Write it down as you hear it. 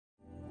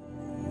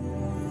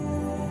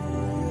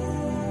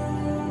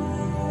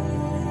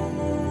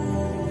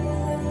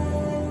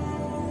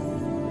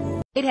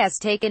It has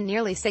taken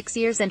nearly 6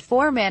 years and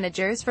 4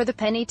 managers for the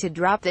penny to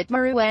drop that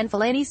Marouane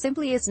Fellaini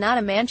simply is not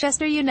a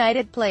Manchester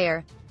United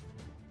player.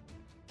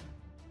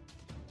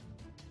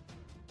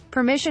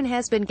 Permission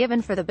has been given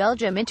for the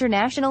Belgium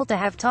international to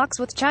have talks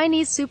with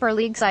Chinese Super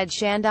League side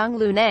Shandong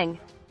Luneng.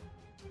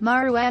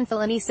 Marouane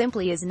Fellaini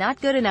simply is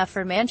not good enough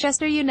for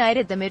Manchester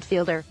United. The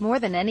midfielder, more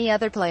than any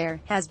other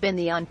player, has been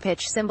the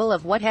on-pitch symbol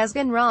of what has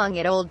gone wrong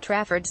at Old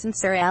Trafford since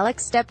Sir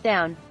Alex stepped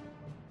down.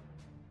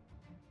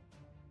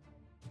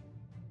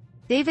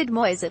 David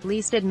Moyes at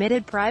least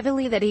admitted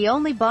privately that he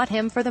only bought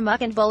him for the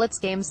muck and bullets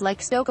games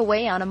like Stoke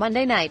away on a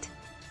Monday night.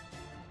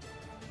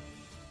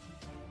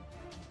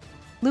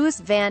 Louis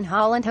van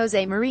Gaal and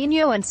Jose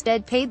Mourinho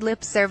instead paid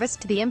lip service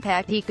to the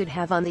impact he could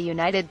have on the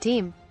United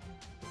team.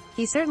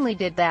 He certainly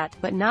did that,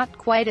 but not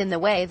quite in the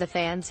way the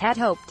fans had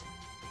hoped.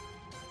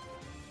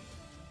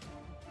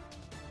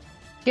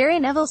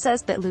 Gary Neville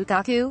says that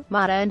Lukaku,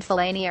 Mata and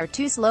Fellaini are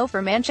too slow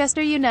for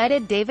Manchester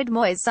United. David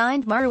Moyes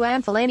signed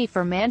Marouane Fellaini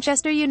for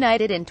Manchester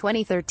United in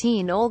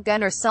 2013. Ole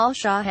Gunnar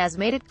Solskjaer has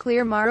made it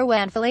clear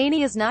Marouane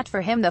Fellaini is not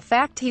for him. The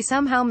fact he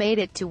somehow made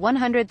it to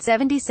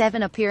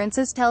 177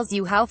 appearances tells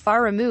you how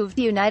far removed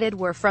United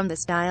were from the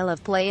style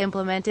of play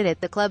implemented at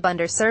the club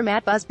under Sir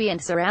Matt Busby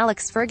and Sir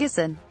Alex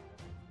Ferguson.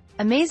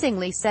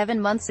 Amazingly, 7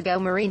 months ago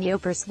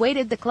Mourinho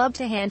persuaded the club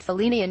to hand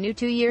Fellaini a new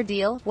 2-year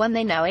deal, one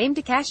they now aim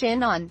to cash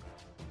in on.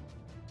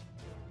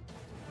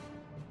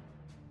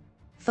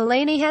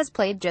 Fellaini has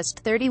played just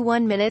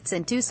 31 minutes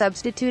and 2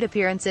 substitute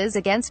appearances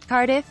against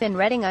Cardiff and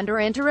Reading under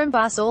interim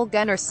boss Ole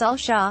Gunnar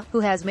Solskjaer, who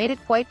has made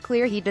it quite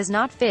clear he does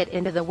not fit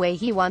into the way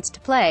he wants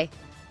to play.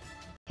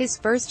 His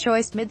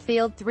first-choice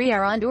midfield three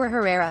are Ander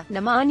Herrera,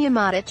 Nemanja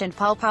Matic and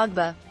Paul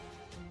Pogba.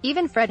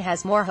 Even Fred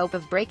has more hope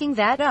of breaking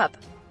that up.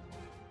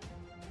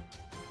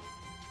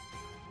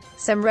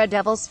 Some Red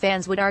Devils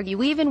fans would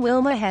argue even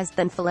Wilma has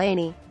than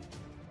Fellaini.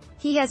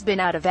 He has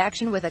been out of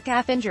action with a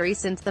calf injury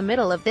since the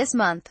middle of this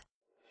month.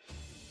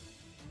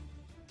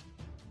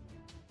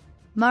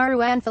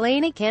 Marouane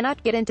Fellaini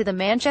cannot get into the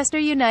Manchester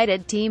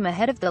United team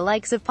ahead of the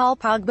likes of Paul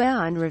Pogba.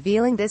 On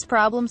revealing this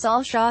problem,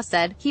 Solskjaer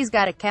said, "He's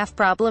got a calf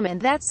problem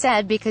and that's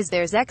sad because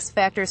there's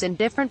X-factors in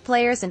different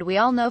players and we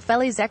all know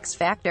Fellaini's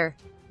X-factor."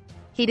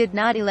 He did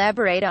not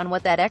elaborate on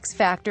what that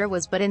X-factor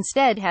was but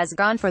instead has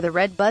gone for the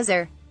red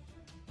buzzer.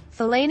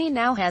 Fellaini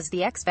now has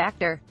the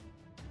X-factor.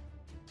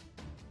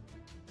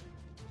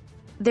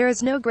 There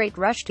is no great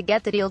rush to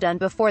get the deal done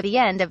before the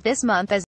end of this month as